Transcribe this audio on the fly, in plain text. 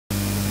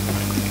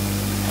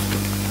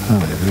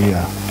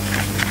Hallelujah.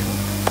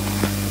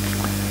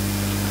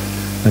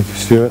 Thank you,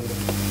 Stuart.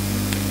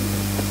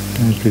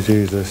 Thank you,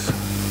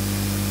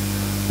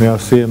 Jesus. We are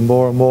seeing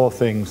more and more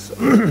things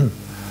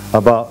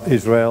about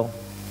Israel.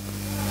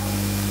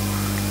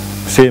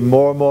 Seeing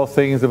more and more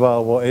things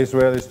about what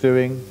Israel is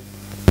doing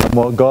and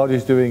what God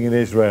is doing in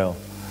Israel.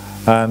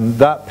 And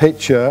that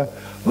picture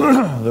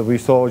that we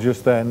saw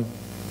just then,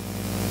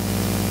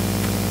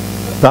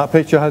 that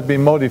picture has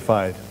been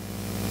modified.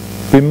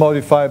 Been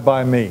modified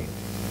by me.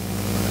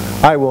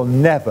 I will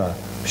never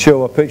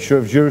show a picture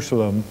of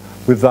Jerusalem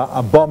with that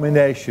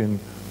abomination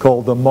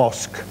called the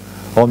mosque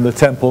on the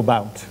Temple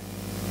Mount,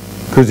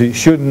 because it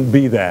shouldn't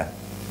be there.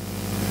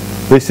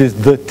 This is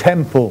the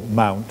Temple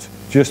Mount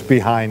just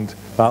behind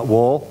that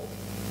wall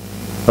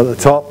at the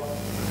top,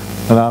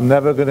 and I'm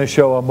never going to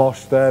show a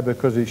mosque there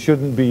because it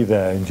shouldn't be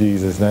there, in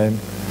Jesus' name.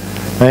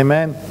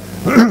 Amen.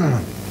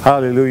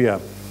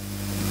 Hallelujah.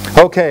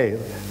 Okay,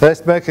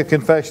 let's make a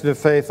confession of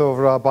faith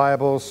over our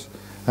Bibles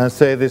and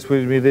say this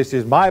with me. This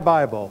is my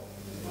Bible.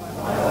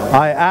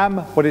 I am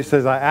what it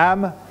says I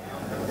am.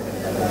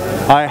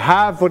 I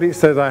have what it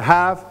says I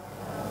have.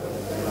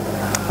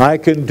 I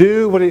can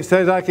do what it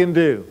says I can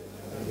do.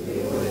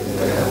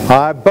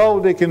 I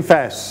boldly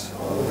confess.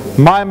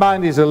 My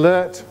mind is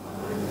alert.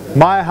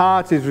 My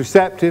heart is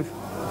receptive.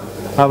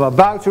 I'm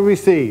about to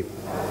receive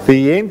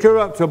the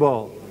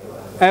incorruptible,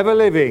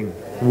 ever-living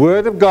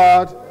Word of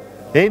God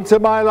into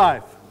my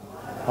life.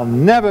 I'll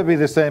never be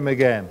the same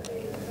again.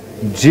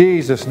 In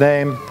Jesus'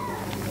 name,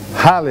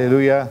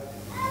 hallelujah.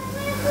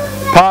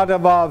 Part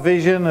of our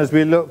vision, as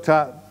we looked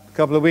at a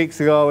couple of weeks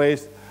ago,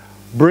 is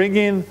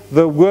bringing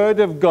the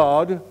Word of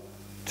God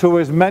to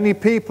as many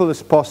people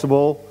as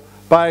possible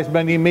by as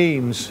many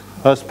means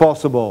as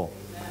possible.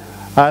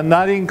 And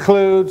that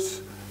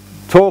includes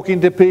talking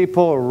to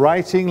people,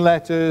 writing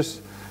letters,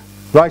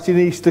 writing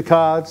Easter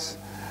cards,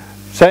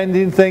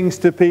 sending things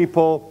to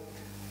people.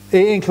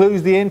 It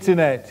includes the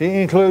internet, it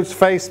includes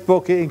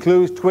Facebook, it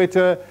includes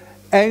Twitter.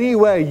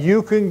 Anywhere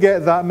you can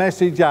get that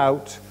message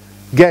out,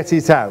 get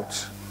it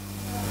out.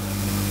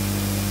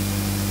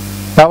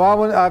 Now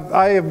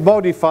I have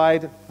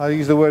modified, I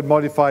use the word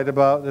modified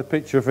about the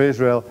picture of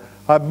Israel.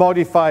 I've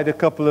modified a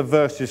couple of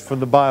verses from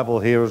the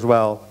Bible here as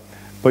well.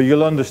 But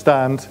you'll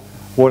understand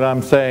what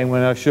I'm saying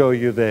when I show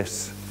you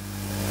this.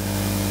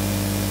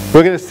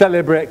 We're going to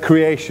celebrate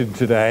creation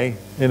today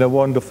in a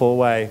wonderful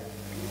way.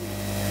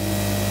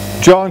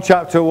 John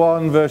chapter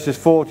 1 verses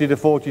 40 to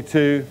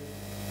 42.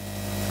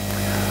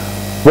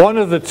 One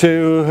of the two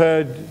who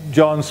heard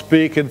John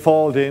speak and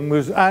followed him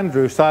was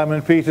Andrew,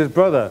 Simon Peter's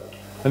brother.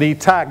 And he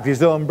tagged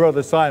his own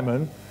brother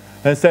Simon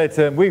and said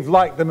to him, "We've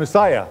liked the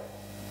Messiah."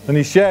 And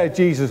he shared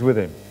Jesus with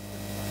him.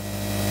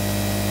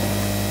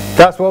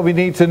 That's what we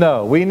need to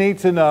know. We need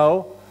to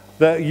know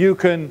that you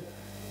can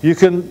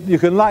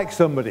like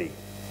somebody.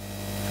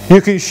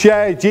 You can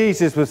share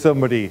Jesus with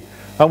somebody.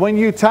 And when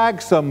you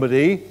tag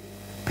somebody,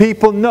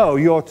 people know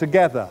you're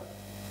together.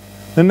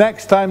 The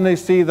next time they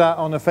see that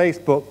on a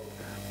Facebook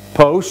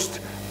post,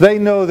 they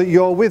know that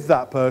you're with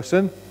that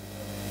person.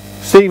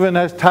 Stephen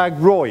has tagged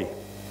Roy.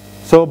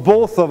 So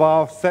both of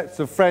our sets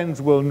of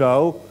friends will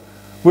know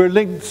we're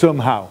linked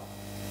somehow.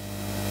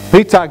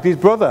 He tagged his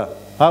brother.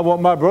 I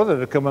want my brother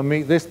to come and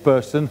meet this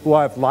person who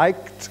I've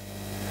liked,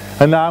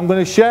 and now I'm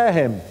going to share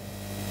him.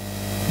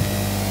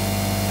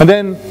 And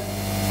then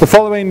the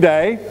following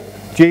day,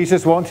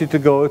 Jesus wanted to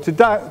go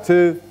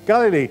to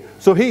Galilee,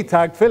 so he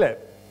tagged Philip.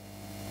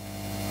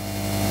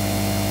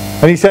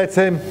 And he said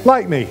to him,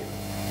 "Like me."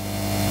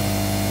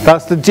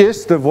 That's the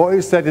gist of what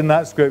is said in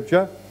that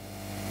scripture.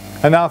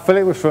 And now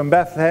Philip was from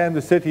Bethlehem,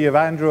 the city of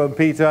Andrew and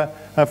Peter,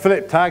 and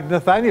Philip tagged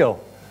Nathanael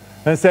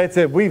and said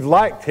to him, "We've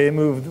liked him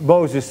who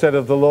Moses said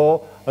of the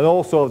law and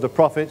also of the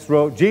prophets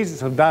wrote,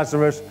 Jesus of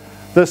Nazareth,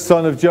 the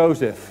son of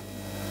Joseph.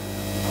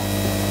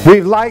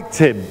 We've liked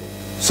him,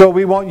 so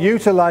we want you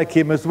to like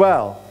him as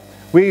well.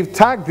 We've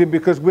tagged him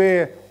because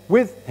we're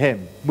with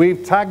him.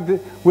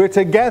 We're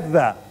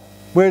together.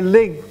 We're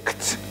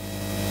linked."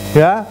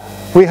 Yeah?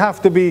 We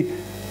have to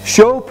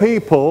show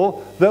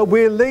people that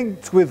we're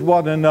linked with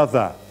one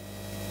another.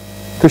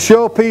 To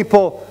show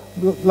people,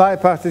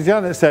 like Pastor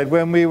Janet said,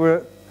 when we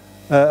were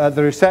at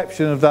the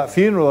reception of that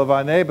funeral of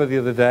our neighbour the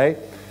other day,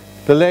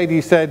 the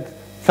lady said,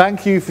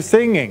 "Thank you for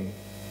singing.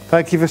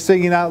 Thank you for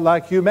singing out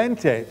like you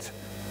meant it."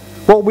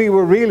 What we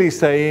were really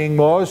saying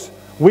was,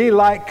 we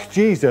like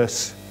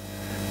Jesus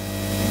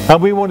and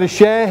we want to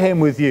share him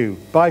with you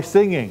by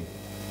singing.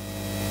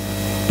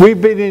 We've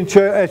been in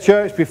a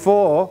church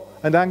before,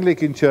 an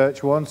Anglican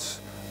church once,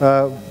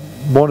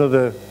 one of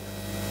the,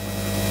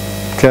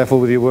 careful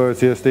with your words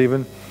here,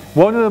 Stephen,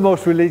 one of the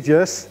most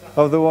religious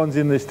of the ones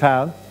in this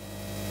town.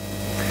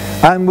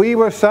 And we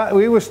were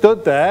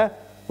stood there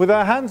with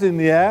our hands in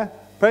the air,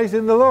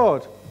 praising the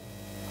Lord.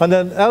 And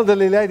an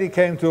elderly lady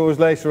came to us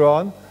later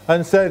on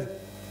and said,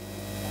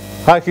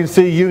 "I can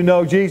see you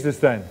know Jesus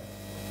then."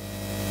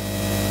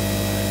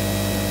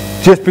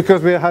 Just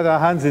because we had our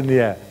hands in the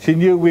air. She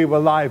knew we were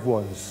live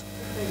ones.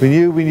 We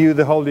knew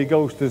the Holy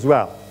Ghost as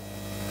well.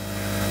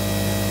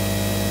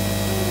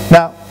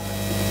 Now,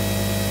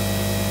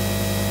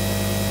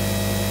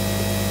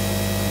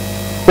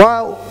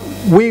 While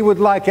we would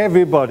like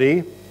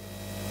everybody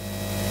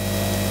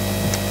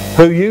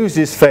who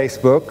uses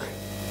Facebook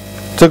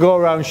to go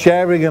around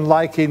sharing and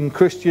liking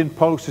Christian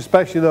posts,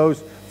 especially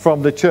those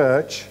from the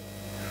church,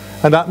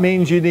 and that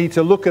means you need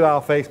to look at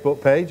our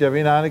Facebook page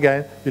every now and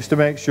again just to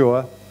make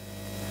sure.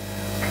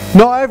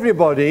 Not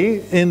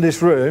everybody in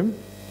this room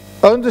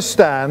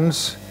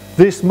understands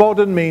this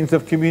modern means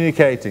of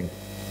communicating.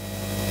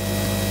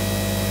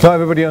 Not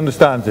everybody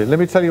understands it. Let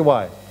me tell you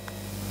why.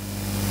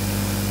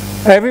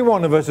 Every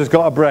one of us has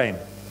got a brain.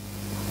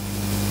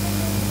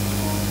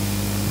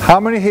 How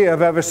many here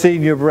have ever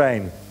seen your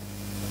brain?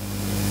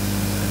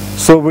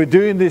 So we're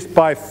doing this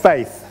by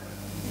faith.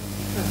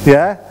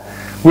 Yeah?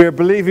 We're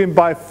believing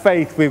by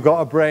faith we've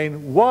got a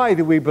brain. Why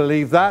do we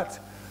believe that?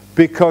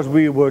 Because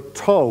we were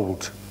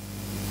told.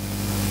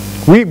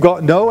 We've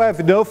got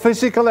no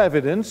physical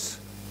evidence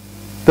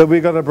that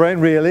we've got a brain,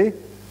 really.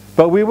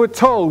 But we were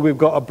told we've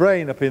got a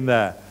brain up in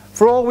there.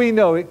 For all we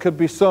know, it could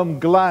be some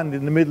gland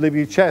in the middle of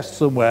your chest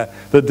somewhere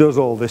that does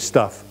all this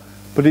stuff.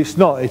 But it's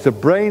not. It's a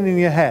brain in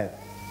your head.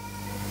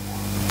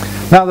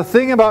 Now, the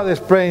thing about this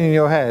brain in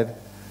your head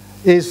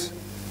is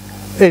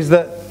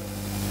that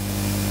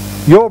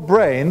your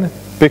brain,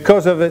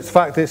 because of its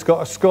fact it's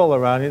got a skull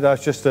around it,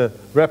 that's just a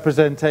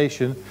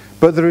representation,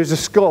 but there is a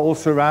skull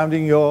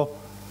surrounding your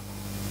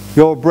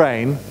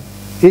brain.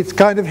 It's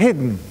kind of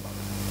hidden.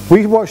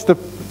 We watched a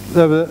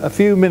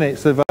few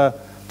minutes of a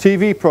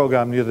TV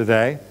program the other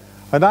day,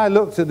 and I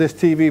looked at this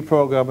TV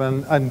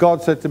program and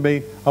God said to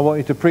me, I want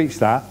you to preach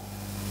that.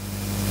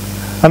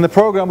 And the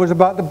program was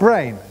about the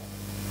brain.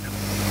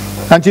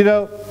 And you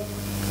know,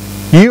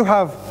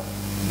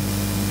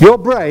 your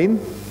brain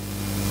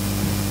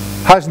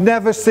has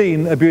never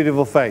seen a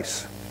beautiful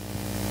face.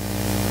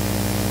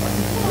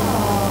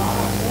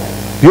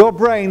 Your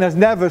brain has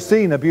never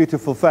seen a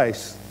beautiful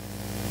face.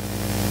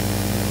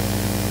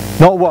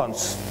 Not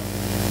once.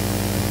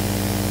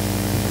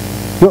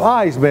 Your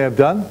eyes may have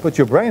done, but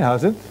your brain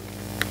hasn't.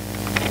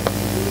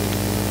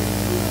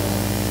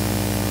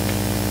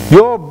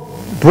 Your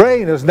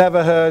brain has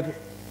never heard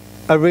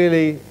a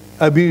really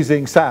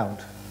amusing sound.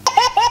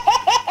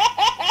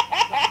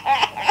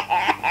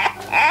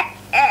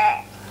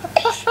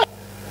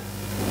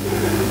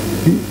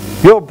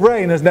 Your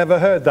brain has never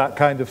heard that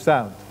kind of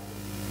sound.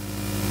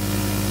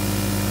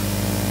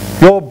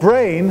 Your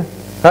brain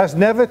has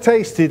never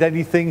tasted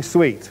anything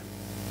sweet.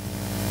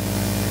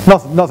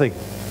 Nothing.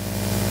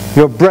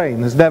 Your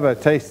brain has never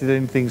tasted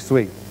anything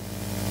sweet.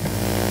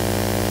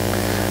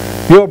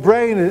 Your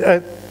brain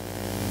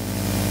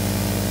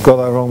got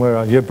that wrong way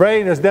around. Your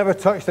brain has never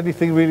touched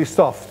anything really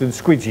soft and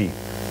squidgy.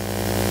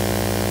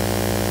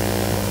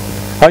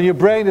 And your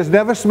brain has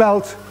never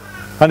smelt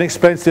an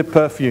expensive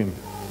perfume.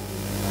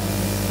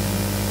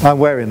 I'm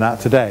wearing that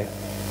today.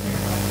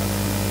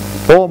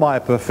 All my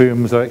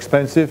perfumes are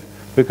expensive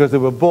because they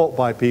were bought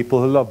by people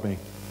who love me.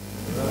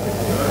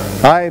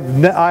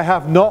 I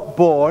have not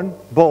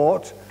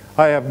bought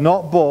an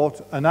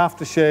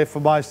aftershave for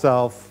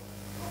myself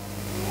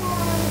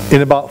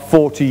in about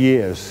 40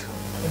 years.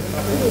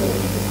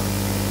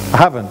 I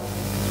haven't.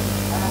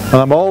 And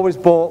I'm always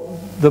bought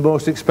the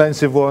most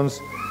expensive ones.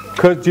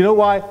 Do you know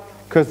why?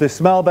 Because they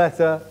smell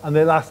better and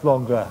they last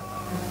longer.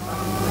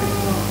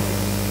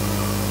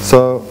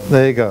 So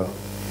there you go.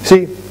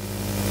 See,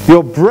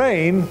 your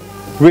brain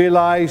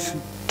relies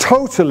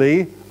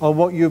totally on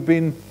what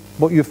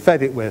you've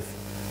fed it with.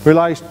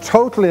 Relies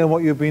totally on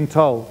what you've been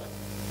told.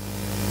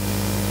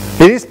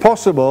 It is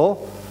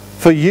possible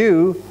for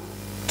you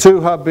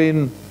to have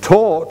been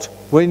taught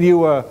when you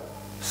were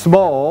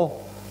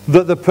small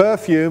that the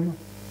perfume,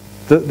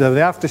 the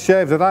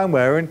aftershave that I'm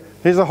wearing,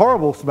 is a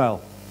horrible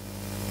smell.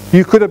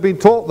 You could have been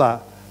taught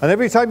that. And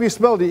every time you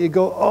smelled it, you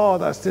go, oh,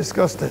 that's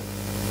disgusting.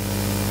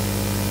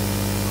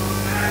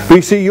 But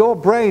you see, your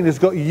brain has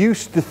got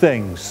used to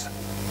things.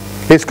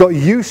 It's got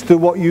used to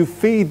what you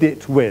feed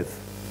it with.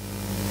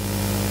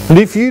 And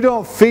if you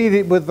don't feed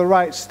it with the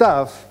right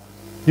stuff,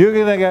 you're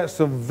going to get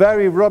some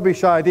very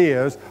rubbish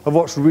ideas of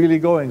what's really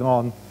going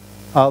on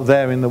out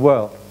there in the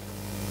world.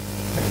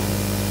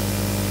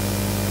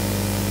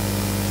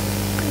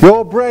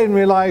 Your brain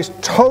relies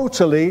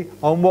totally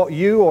on what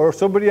you or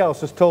somebody else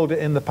has told it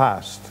in the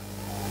past.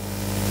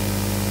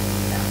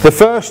 The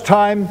first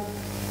time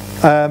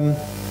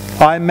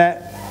I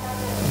met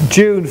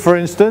June, for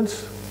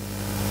instance,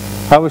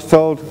 I was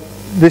told,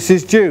 this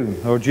is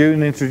June, or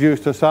June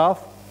introduced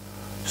herself.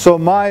 So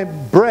my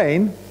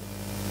brain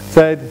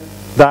said,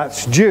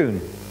 that's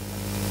June.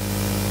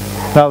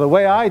 Now the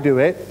way I do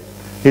it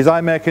is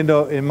I make a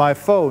note in my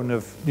phone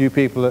of new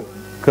people that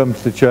come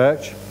to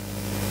church.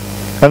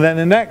 And then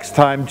the next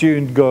time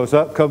June comes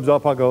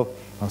up, I go,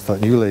 that's that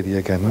new lady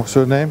again, what's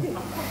her name?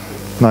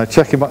 And I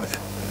check him out,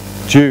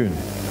 June.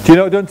 Do you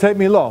know, it doesn't take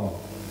me long.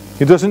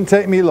 It doesn't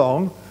take me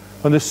long,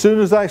 and as soon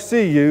as I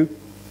see you,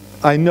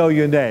 I know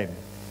your name.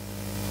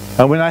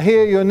 And when I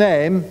hear your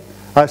name,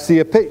 I see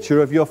a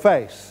picture of your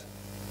face.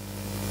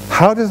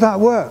 How does that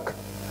work?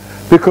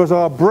 Because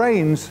our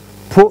brains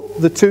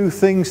put the two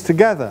things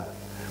together.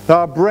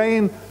 Our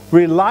brain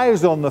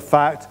relies on the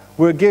fact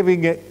we're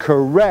giving it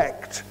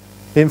correct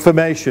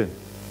information.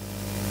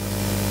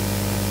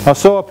 I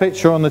saw a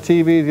picture on the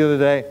TV the other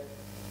day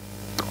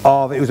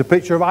it was a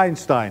picture of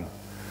Einstein.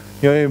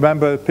 You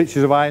remember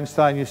pictures of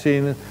Einstein, you've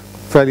seen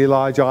fairly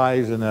large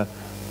eyes and a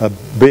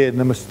beard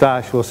and a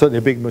moustache, well certainly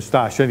a big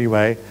moustache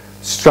anyway,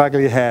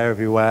 straggly hair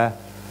everywhere.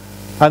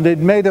 And they'd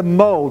made a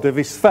mould of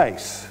his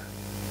face,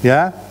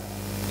 yeah?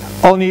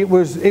 Only it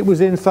was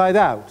inside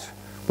out.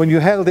 When you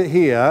held it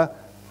here,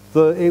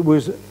 it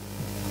was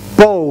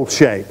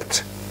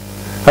bowl-shaped.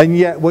 And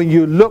yet when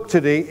you looked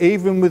at it,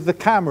 even with the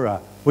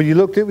camera, when you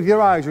looked at it with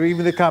your eyes or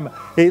even the camera,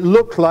 it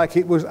looked like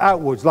it was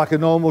outwards, like a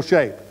normal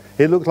shape.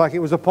 It looked like it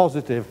was a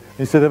positive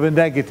instead of a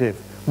negative.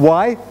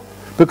 Why?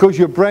 Because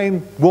your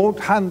brain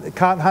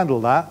can't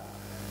handle that.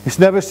 It's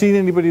never seen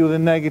anybody with a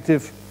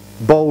negative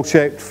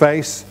bowl-shaped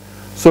face,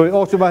 so it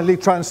automatically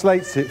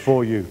translates it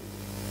for you.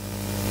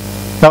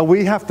 Now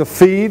we have to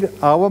feed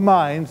our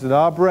minds and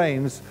our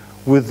brains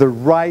with the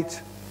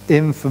right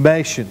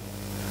information.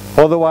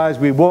 Otherwise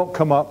we won't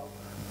come up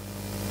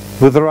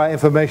with the right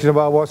information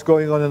about what's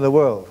going on in the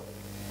world.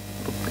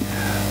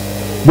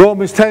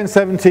 Romans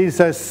 10:17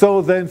 says,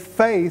 so then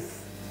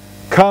faith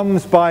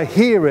comes by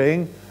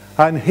hearing,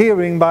 and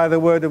hearing by the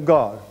Word of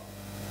God.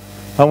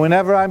 And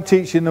whenever I'm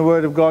teaching the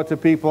Word of God to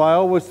people, I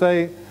always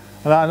say,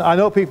 and I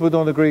know people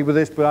don't agree with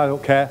this, but I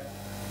don't care.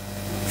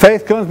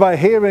 Faith comes by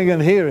hearing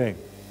and hearing.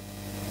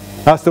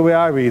 That's the way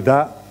I read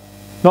that.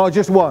 Not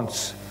just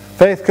once.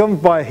 Faith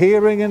comes by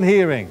hearing and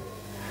hearing.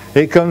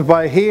 It comes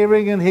by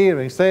hearing and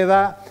hearing. Say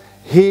that.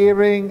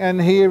 Hearing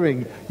and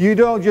hearing. You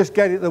don't just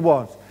get it the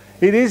once.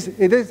 It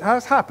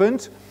has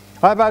happened.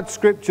 I've had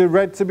scripture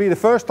read to me. The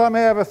first time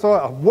I ever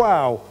thought,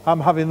 wow, I'm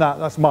having that.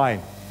 That's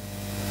mine.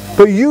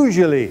 But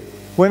usually,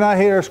 when I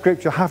hear a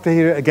scripture, I have to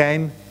hear it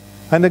again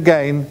and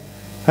again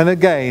and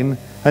again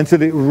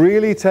until it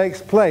really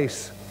takes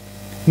place.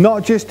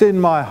 Not just in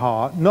my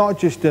heart, not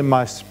just in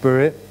my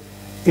spirit,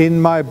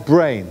 in my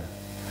brain.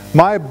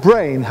 My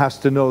brain has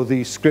to know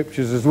these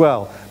scriptures as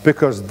well,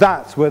 because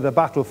that's where the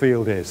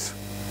battlefield is.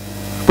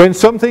 When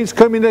something's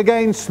coming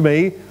against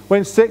me,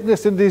 when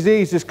sickness and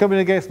disease is coming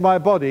against my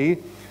body,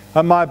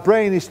 and my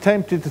brain is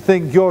tempted to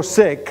think you're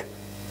sick,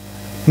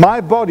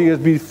 my body has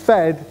been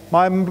fed,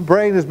 my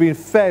brain has been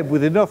fed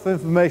with enough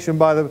information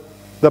by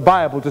the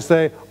Bible to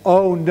say,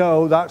 oh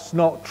no, that's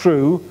not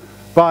true.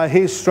 By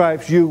His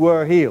stripes you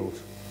were healed.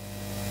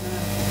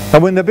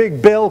 And when the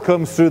big bill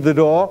comes through the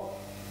door,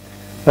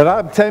 and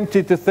I'm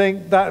tempted to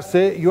think, that's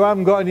it, you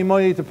haven't got any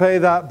money to pay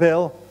that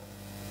bill,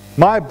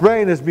 my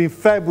brain has been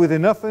fed with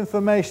enough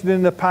information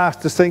in the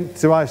past to think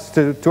to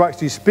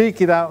actually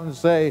speak it out and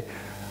say,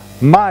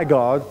 my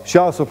God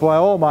shall supply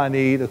all my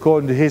need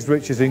according to His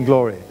riches in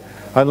glory.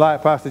 And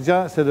like Pastor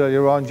Janet said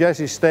earlier on,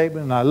 Jesse's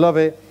statement, and I love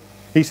it,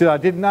 he said, I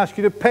didn't ask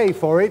you to pay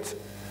for it,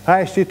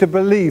 I asked you to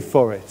believe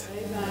for it.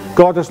 Amen.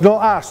 God has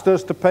not asked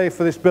us to pay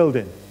for this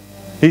building.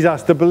 He's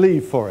asked to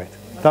believe for it.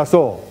 That's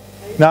all.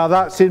 Now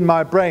that's in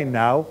my brain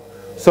now.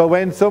 So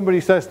when somebody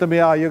says to me,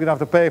 you're going to have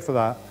to pay for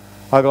that,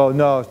 I go,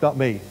 no, it's not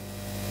me.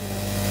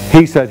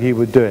 He said He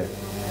would do it.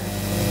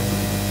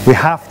 We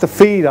have to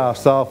feed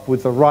ourselves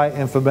with the right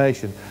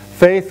information.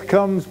 Faith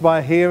comes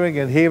by hearing,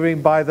 and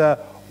hearing by the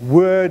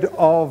Word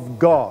of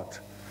God.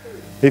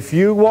 If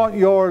you want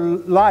your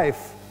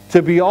life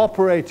to be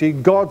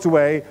operating God's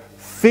way,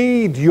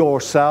 feed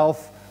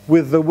yourself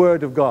with the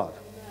Word of God.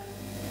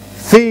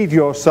 Feed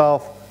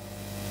yourself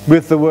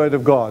with the Word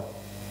of God.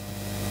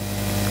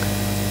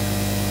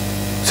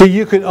 So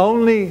you can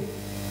only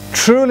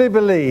truly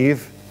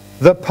believe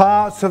the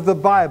parts of the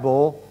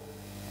Bible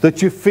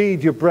that you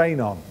feed your brain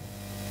on,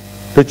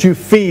 that you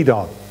feed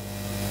on.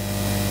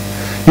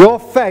 Your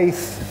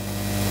faith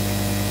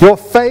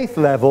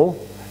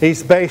level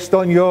is based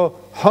on your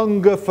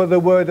hunger for the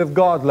Word of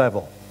God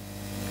level.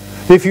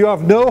 If you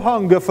have no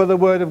hunger for the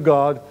Word of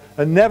God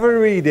and never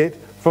read it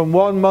from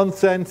one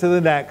month's end to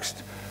the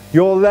next,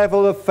 your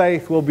level of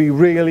faith will be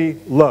really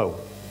low.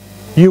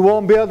 You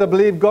won't be able to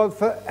believe God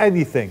for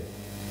anything.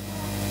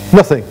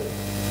 Nothing.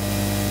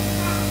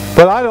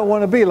 But I don't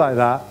want to be like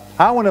that.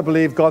 I want to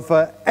believe God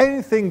for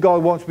anything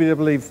God wants me to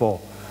believe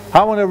for.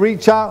 I want to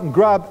reach out and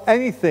grab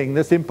anything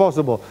that's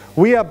impossible.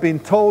 We have been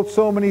told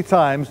so many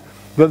times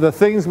that the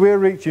things we're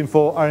reaching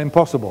for are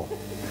impossible.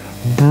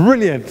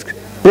 Brilliant.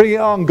 Bring it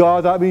on,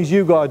 God. That means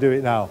you've got to do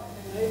it now.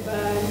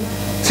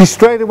 Amen. See,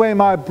 straight away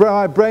my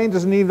brain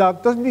doesn't even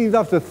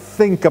have to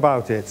think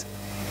about it.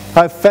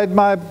 I've fed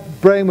my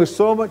brain with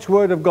so much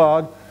Word of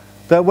God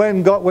that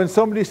when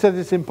somebody says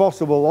it's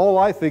impossible, all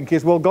I think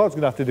is, well, God's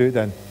going to have to do it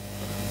then.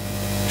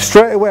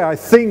 Straight away I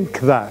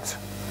think that.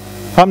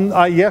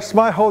 Yes,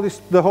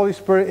 the Holy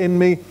Spirit in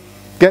me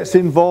gets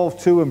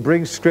involved too and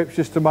brings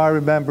scriptures to my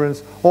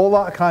remembrance, all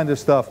that kind of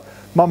stuff.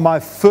 My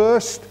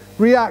first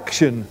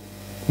reaction,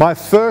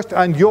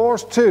 and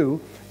yours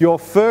too, your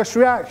first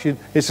reaction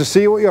is to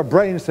see what your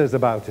brain says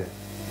about it.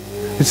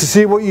 It's to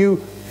see what you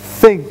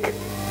think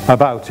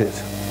about it.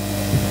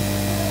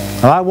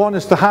 And I want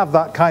us to have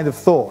that kind of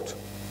thought.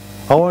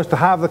 I want us to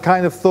have the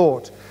kind of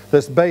thought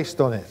that's based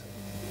on it.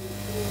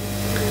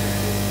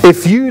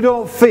 If you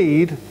don't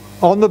feed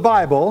on the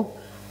Bible.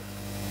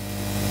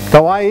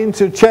 Now I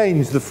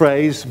interchange the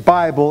phrase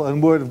Bible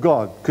and Word of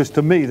God, because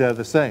to me they're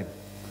the same.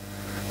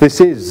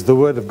 This is the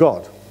Word of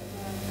God.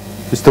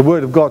 It's the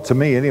Word of God to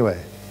me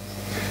anyway.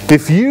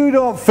 If you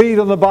don't feed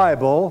on the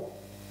Bible,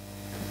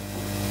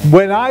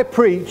 when I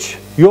preach,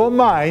 your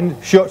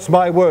mind shuts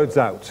my words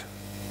out.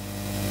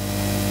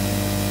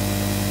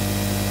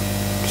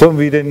 Some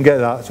of you didn't get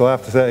that, so I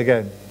have to say it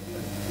again.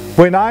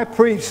 When I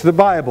preach the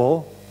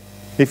Bible,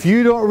 if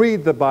you don't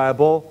read the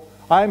Bible,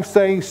 I'm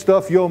saying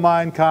stuff your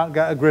mind can't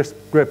get a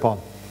grip on,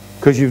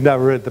 because you've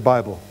never read the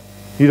Bible.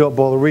 You don't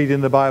bother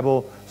reading the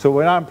Bible, so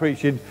when I'm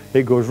preaching,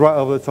 it goes right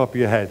over the top of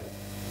your head.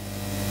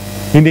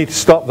 You need to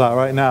stop that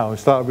right now and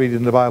start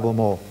reading the Bible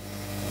more.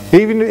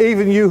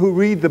 Even you who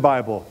read the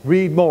Bible,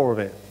 read more of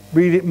it.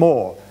 Read it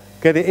more.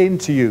 Get it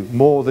into you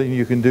more than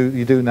you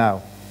do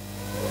now.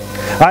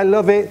 I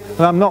love it,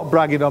 and I'm not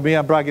bragging on me,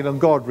 I'm bragging on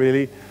God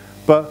really,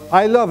 but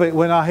I love it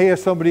when I hear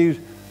somebody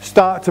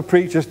start to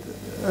preach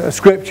a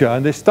scripture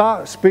and they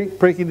start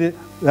speaking it,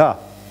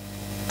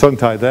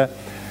 tongue-tied there,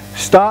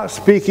 start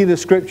speaking the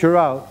scripture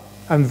out,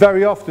 and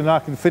very often I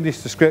can finish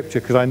the scripture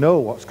because I know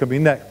what's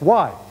coming next.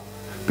 Why?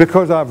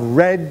 Because I've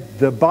read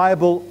the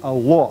Bible a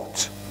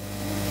lot.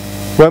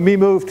 When we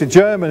moved to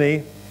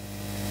Germany,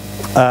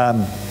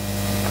 a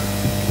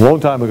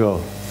long time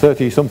ago,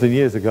 30-something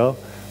years ago,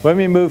 when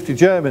we moved to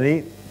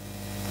Germany,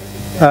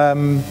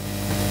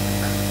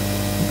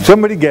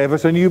 somebody gave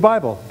us a new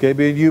Bible, gave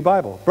me a new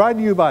Bible, brand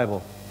new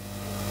Bible.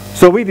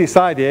 So we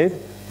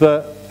decided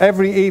that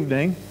every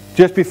evening,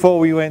 just before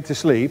we went to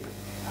sleep,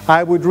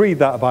 I would read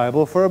that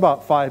Bible for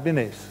about 5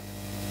 minutes.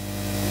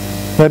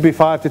 Maybe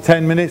 5 to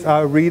 10 minutes,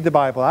 I would read the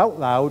Bible out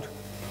loud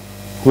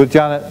with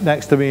Janet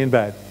next to me in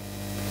bed.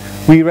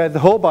 We read the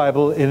whole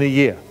Bible in a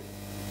year.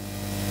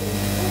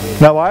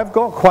 Now I've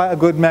got quite a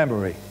good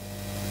memory.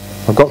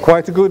 I've got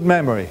quite a good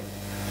memory.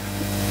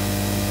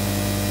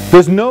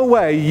 There's no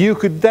way you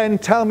could then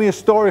tell me a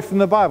story from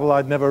the Bible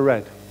I'd never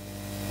read.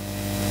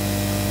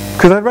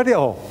 Because I'd read it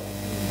all.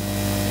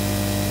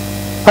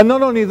 And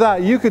not only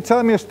that, you could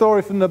tell me a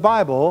story from the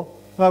Bible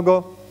and I'll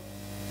go,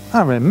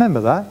 I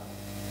remember that.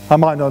 I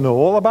might not know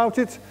all about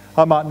it.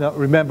 I might not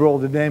remember all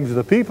the names of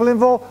the people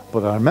involved,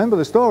 but I remember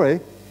the story.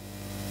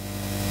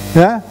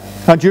 Yeah?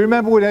 And do you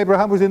remember when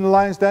Abraham was in the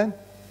lion's den?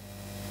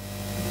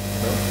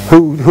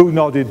 Who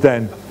nodded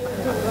then?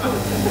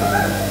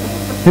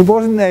 It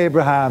wasn't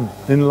Abraham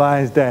in the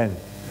lion's den.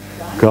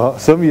 Got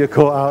some of you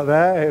caught out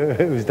there.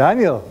 It was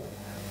Daniel.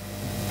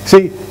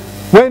 See,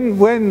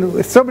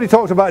 when somebody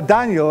talks about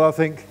Daniel, I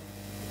think,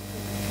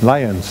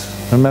 lions.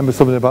 I remember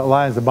something about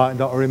lions. I might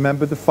not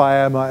remember the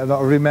fire. I might not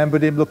have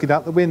remembered him looking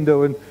out the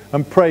window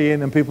and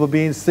praying and people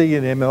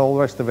seeing him and all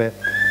the rest of it.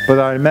 But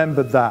I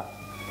remembered that.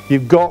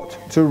 You've got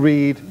to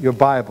read your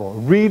Bible.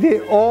 Read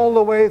it all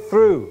the way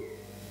through.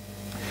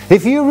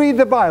 If you read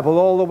the Bible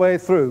all the way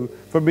through,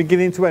 from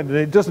beginning to end, and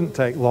it doesn't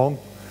take long.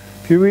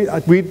 If you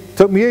it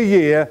took me a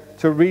year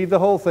to read the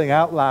whole thing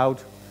out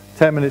loud,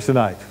 10 minutes a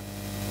night.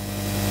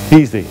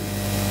 Easy.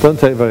 Doesn't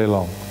take very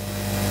long.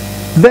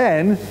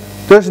 Then,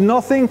 there's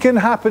nothing can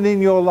happen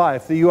in your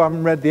life that you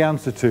haven't read the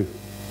answer to.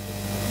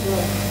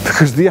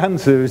 Because the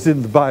answer is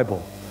in the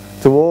Bible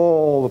to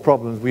all the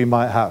problems we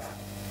might have.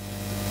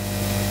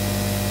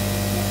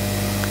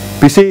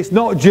 You see, it's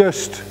not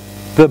just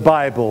the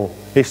Bible.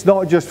 It's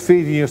not just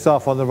feeding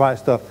yourself on the right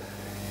stuff.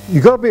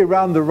 You've got to be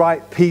around the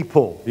right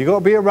people. You've got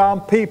to be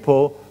around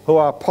people who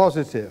are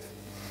positive.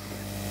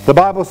 The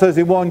Bible says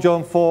in 1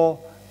 John 4,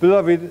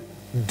 beloved,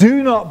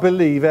 do not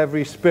believe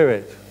every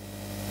spirit.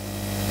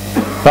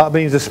 That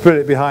means the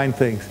spirit behind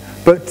things.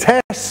 But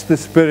test the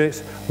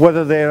spirits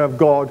whether they are of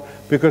God,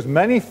 because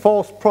many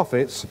false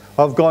prophets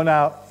have gone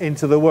out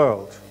into the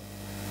world.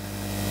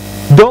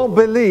 Don't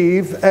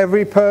believe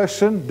every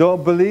person.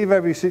 Don't believe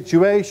every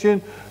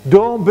situation.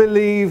 Don't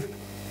believe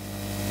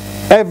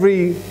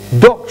every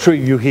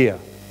doctrine you hear.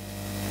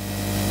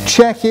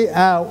 Check it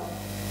out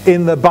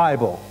in the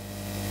Bible.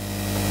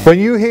 When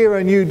you hear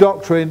a new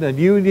doctrine and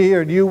you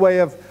hear a new way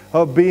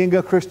of being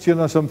a Christian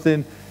or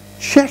something,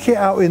 check it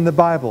out in the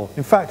Bible.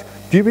 In fact,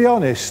 to be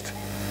honest,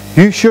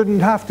 you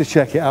shouldn't have to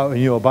check it out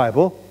in your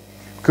Bible,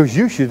 because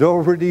you should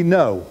already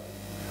know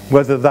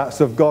whether that's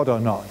of God or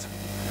not.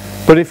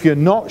 But if you're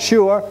not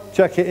sure,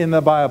 check it in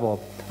the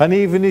Bible. And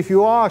even if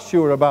you are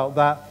sure about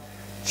that,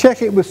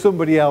 check it with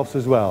somebody else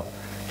as well.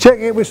 Check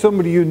it with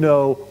somebody you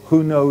know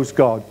who knows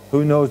God,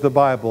 who knows the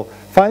Bible.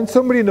 Find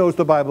somebody who knows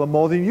the Bible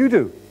more than you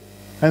do.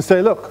 And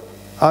say, look,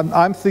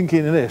 I'm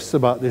thinking this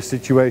about this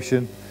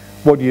situation.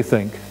 What do you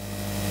think?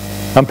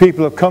 And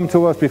people have come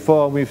to us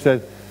before and we've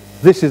said,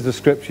 this is the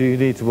scripture you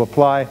need to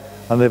apply.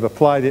 And they've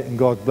applied it and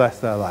God bless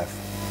their life.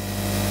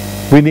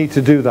 We need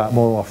to do that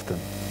more often.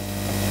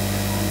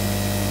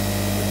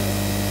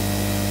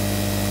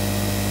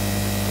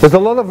 There's a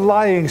lot of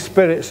lying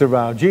spirits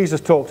around. Jesus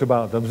talked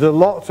about them. There's a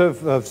lot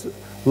of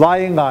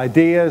lying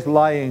ideas,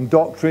 lying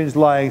doctrines,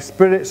 lying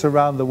spirits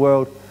around the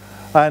world.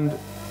 And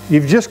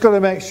you've just got to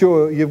make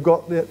sure you've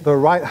got the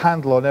right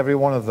handle on every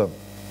one of them.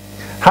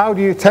 How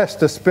do you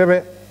test a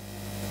spirit?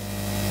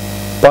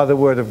 By the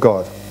Word of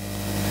God.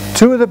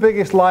 Two of the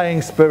biggest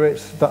lying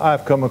spirits that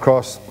I've come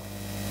across.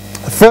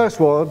 The first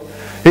one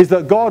is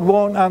that God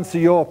won't answer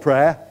your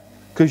prayer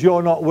because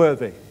you're not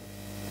worthy.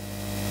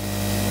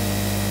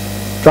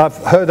 I've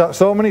heard that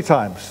so many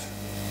times.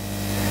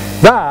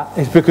 That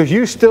is because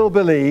you still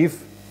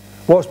believe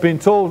what's been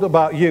told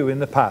about you in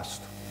the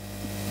past.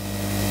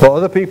 What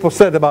other people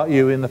said about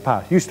you in the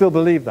past. You still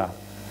believe that.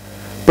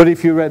 But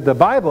if you read the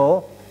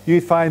Bible,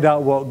 you'd find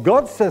out what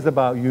God says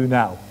about you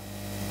now.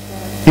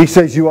 He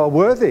says you are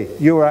worthy,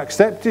 you are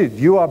accepted,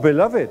 you are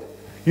beloved,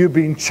 you've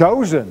been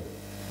chosen,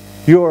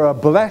 you are a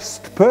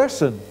blessed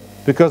person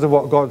because of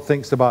what God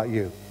thinks about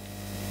you.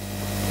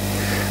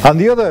 And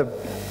the other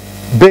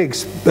big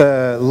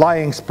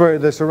lying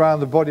spirit that's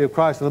around the body of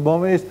Christ at the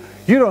moment is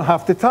you don't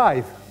have to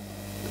tithe.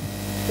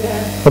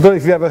 I don't know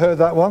if you've ever heard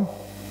that one.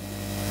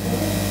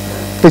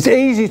 It's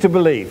easy to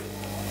believe.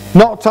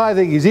 Not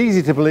tithing is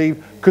easy to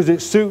believe because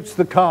it suits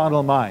the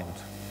carnal mind.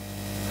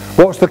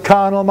 What's the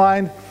carnal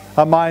mind?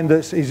 A mind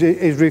that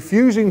is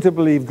refusing to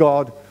believe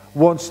God,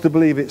 wants to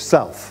believe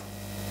itself.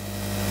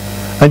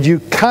 And you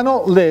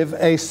cannot live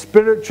a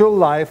spiritual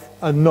life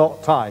and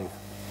not tithe.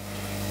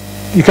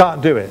 You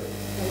can't do it.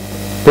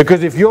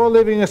 Because if you're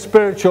living a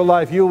spiritual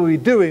life, you will be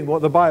doing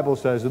what the Bible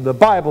says. And the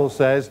Bible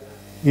says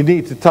you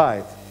need to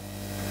tithe.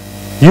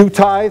 You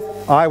tithe,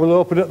 I will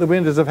open up the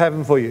windows of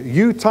heaven for you.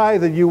 You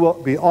tithe and you will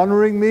be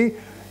honoring me.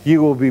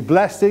 You will be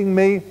blessing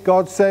me,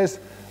 God says.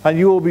 And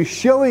you will be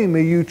showing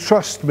me you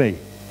trust me.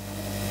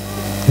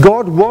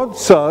 God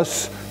wants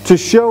us to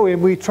show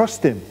Him we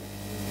trust Him.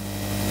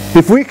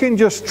 If we can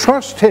just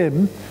trust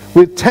Him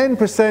with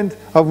 10%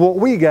 of what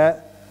we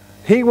get,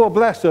 He will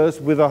bless us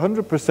with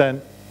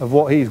 100% of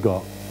what He's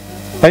got.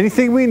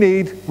 Anything we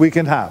need, we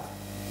can have.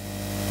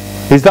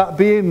 Is that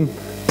being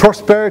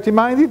prosperity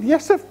minded?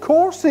 Yes, of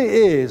course it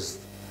is.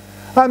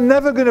 I'm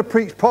never going to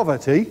preach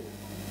poverty.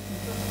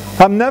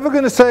 I'm never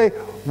going to say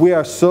we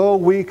are so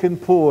weak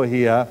and poor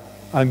here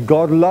and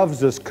God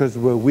loves us because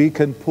we're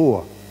weak and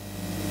poor.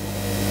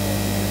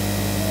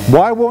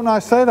 Why won't I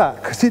say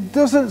that? Because it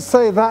doesn't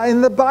say that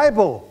in the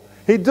Bible.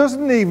 It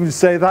doesn't even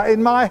say that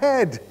in my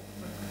head.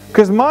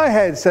 Because my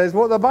head says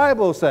what the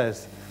Bible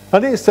says.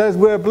 And it says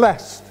we're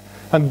blessed.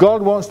 And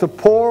God wants to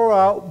pour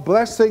out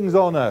blessings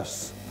on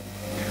us.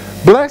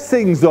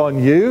 Blessings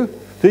on you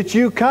that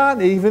you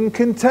can't even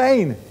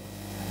contain.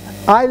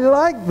 I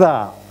like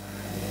that.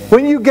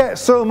 When you get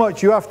so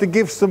much, you have to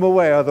give some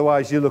away,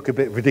 otherwise you look a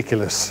bit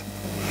ridiculous.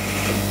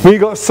 When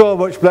you've got so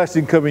much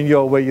blessing coming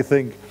your way, you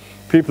think,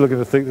 people are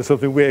going to think there's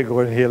something weird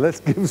going here.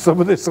 Let's give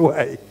some of this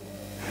away.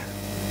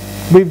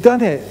 We've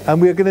done it, and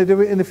we're going to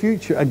do it in the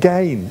future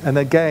again and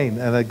again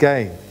and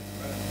again.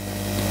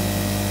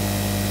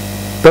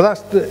 But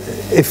that's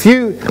if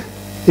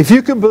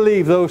you can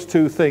believe those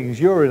two things,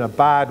 you're in a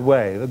bad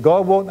way. That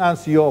God won't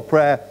answer your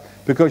prayer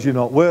because you're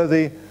not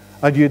worthy,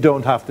 and you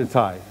don't have to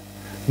tithe.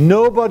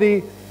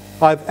 Nobody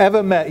I've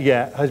ever met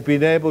yet has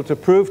been able to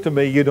prove to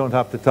me you don't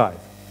have to tithe.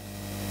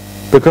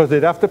 Because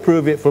they'd have to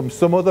prove it from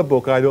some other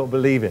book I don't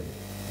believe in.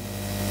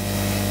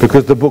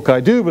 Because the book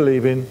I do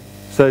believe in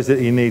says that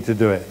you need to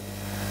do it.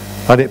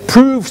 And it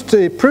proves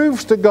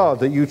to God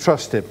that you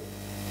trust Him.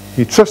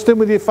 You trust Him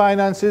with your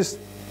finances,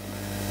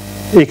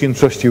 He can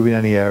trust you in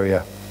any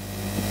area.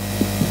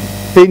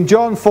 In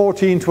John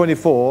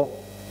 14:24,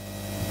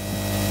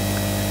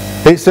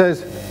 it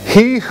says,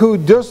 "He who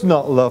does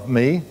not love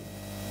me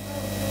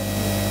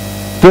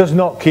does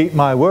not keep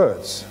my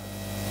words.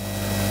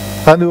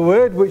 And the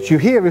word which you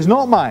hear is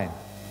not mine,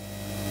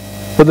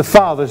 but the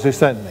Father's who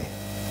sent me."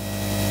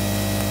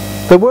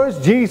 The words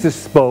Jesus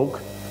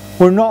spoke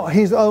were not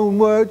His own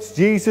words.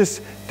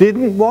 Jesus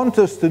didn't want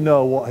us to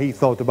know what He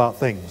thought about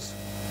things.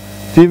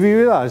 Do you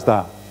realize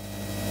that?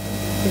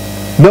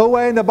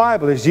 Nowhere in the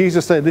Bible is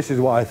Jesus saying, "This is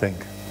what I think."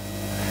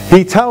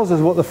 He tells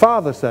us what the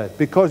Father said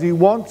because He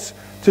wants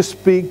to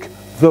speak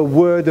the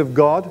Word of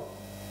God.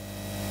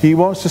 He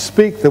wants to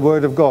speak the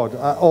Word of God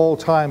at all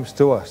times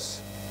to us.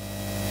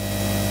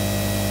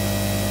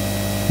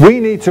 We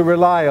need to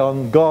rely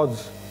on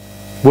God's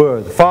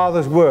Word, the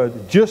Father's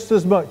Word, just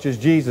as much as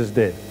Jesus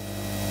did.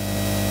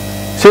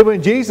 See,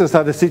 when Jesus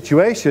had a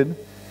situation,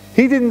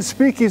 He didn't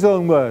speak His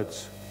own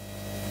words.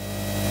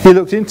 He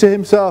looked into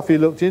Himself, He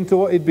looked into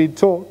what He'd been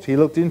taught, He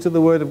looked into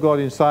the Word of God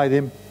inside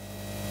Him.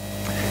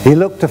 He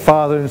looked to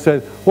Father and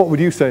said, "What would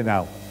you say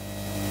now?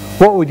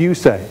 What would you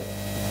say?"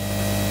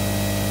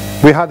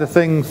 We had a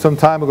thing some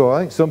time ago, I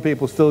think some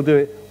people still do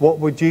it, "What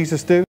would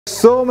Jesus do?"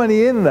 So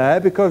many in there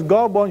because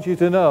God wants you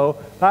to know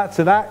that's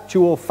an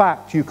actual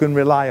fact you can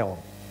rely on.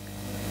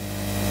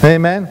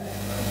 Amen?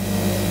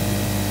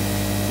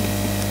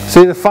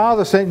 See, the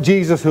Father sent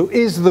Jesus, who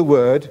is the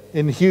Word,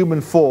 in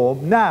human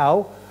form.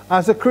 Now,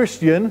 as a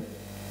Christian,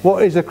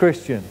 what is a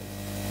Christian?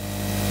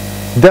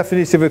 The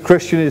definition of a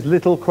Christian is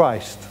little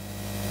Christ.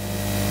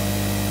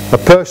 A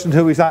person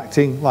who is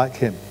acting like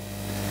Him.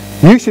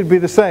 You should be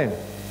the same.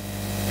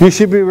 You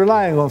should be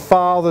relying on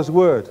Father's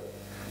Word.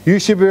 You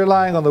should be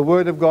relying on the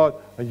Word of God,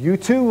 and you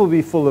too will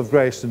be full of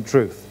grace and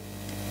truth.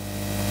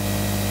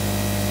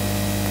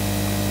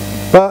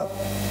 But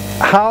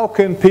how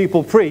can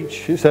people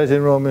preach, it says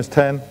in Romans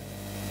 10,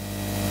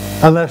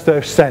 unless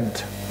they're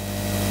sent?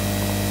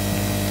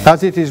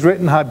 As it is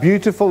written, how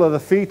beautiful are the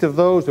feet of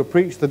those who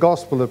preach the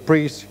gospel of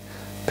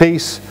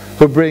peace,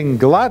 who bring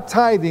glad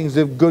tidings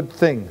of good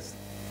things.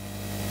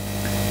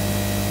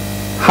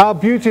 How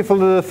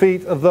beautiful are the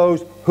feet of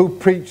those who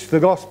preach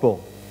the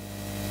gospel.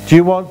 Do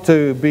you want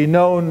to be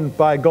known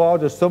by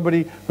God as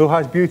somebody who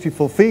has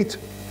beautiful feet?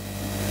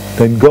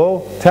 Then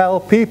go tell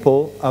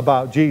people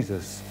about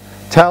Jesus.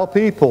 Tell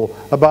people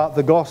about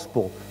the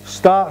gospel.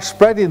 Start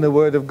spreading the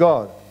word of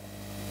God.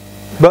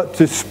 But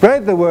to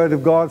spread the word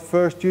of God,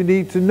 first you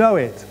need to know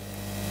it.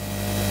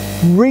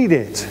 Read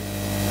it.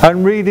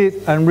 And read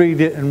it, and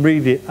read it, and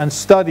read it, and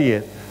study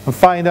it, and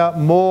find out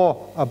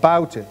more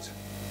about it.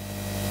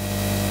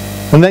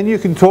 And then you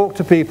can talk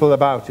to people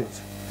about it.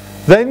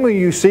 Then when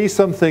you see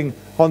something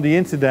on the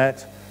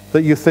internet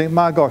that you think,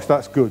 my gosh,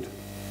 that's good,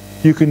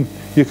 you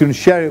can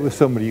share it with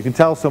somebody. You can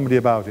tell somebody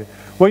about it.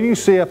 When you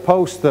see a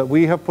post that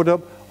we have put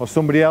up or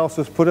somebody else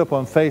has put up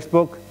on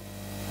Facebook,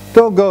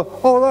 don't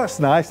go, oh, that's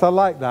nice, I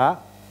like that.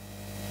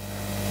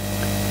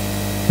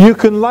 You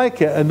can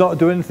like it and not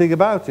do anything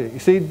about it. You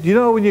see, you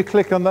know when you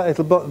click on that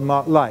little button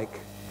marked like,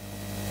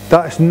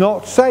 that's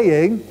not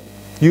saying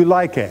you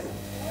like it.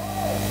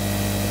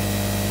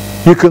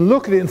 You can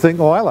look at it and think,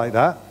 oh, I like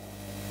that.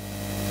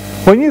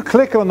 When you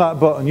click on that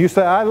button, you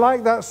say, I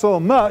like that so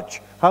much,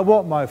 I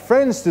want my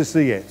friends to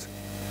see it.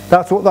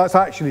 That's what that's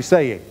actually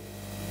saying.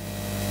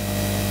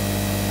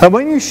 And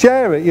when you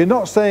share it, you're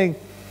not saying,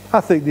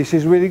 I think this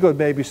is really good,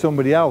 maybe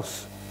somebody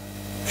else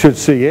should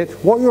see it.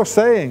 What you're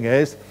saying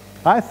is,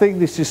 I think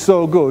this is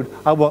so good,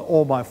 I want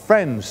all my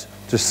friends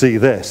to see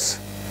this.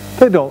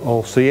 They don't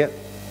all see it.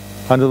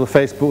 I know the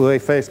way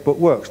Facebook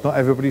works. Not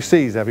everybody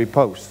sees every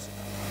post.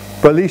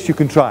 But at least you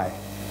can try.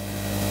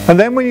 And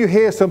then when you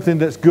hear something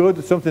that's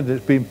good, something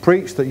that's been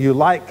preached that you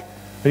like,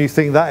 and you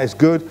think that is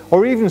good,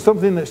 or even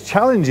something that's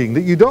challenging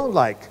that you don't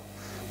like,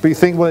 but you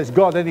think, well, it's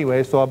God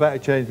anyway, so I better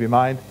change my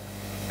mind.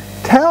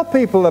 Tell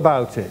people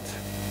about it.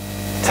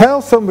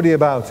 Tell somebody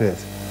about it.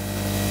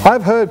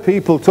 I've heard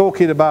people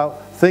talking about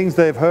things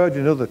they've heard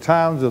in other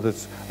towns,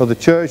 other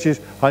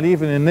churches, and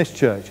even in this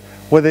church,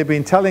 where they've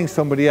been telling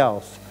somebody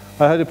else.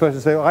 I heard a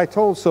person say, well, I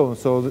told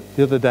so-and-so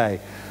the other day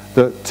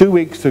that 2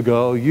 weeks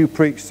ago you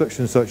preached such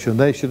and such, and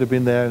they should have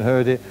been there and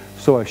heard it,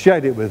 so I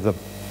shared it with them.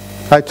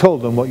 I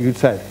told them what you'd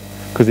said,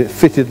 because it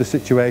fitted the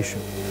situation.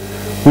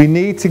 We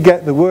need to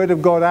get the word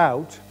of God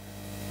out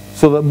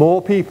so that more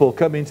people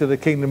come into the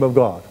kingdom of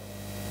God.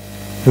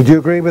 Would you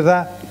agree with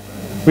that?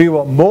 We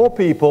want more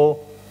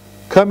people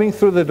coming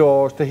through the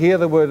doors to hear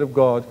the word of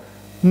God,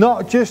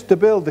 not just to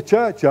build the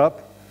church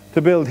up,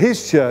 to build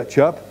his church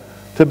up,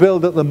 to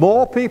build that the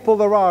more people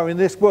there are in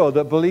this world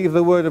that believe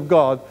the word of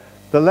God,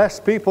 the less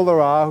people there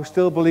are who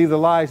still believe the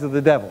lies of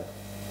the devil.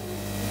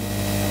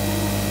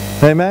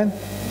 Amen?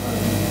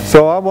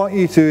 So I want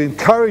you to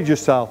encourage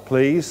yourself,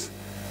 please.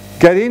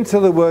 Get into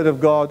the word of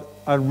God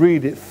and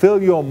read it.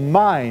 Fill your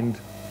mind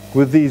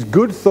with these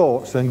good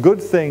thoughts and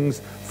good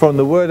things from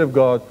the word of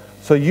God,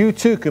 so you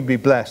too can be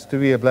blessed, to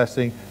be a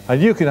blessing,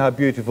 and you can have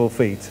beautiful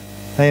feet.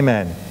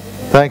 Amen.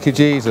 Thank you,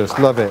 Jesus.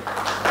 Love it.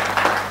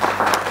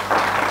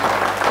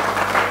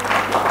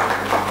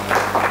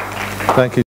 Thank you.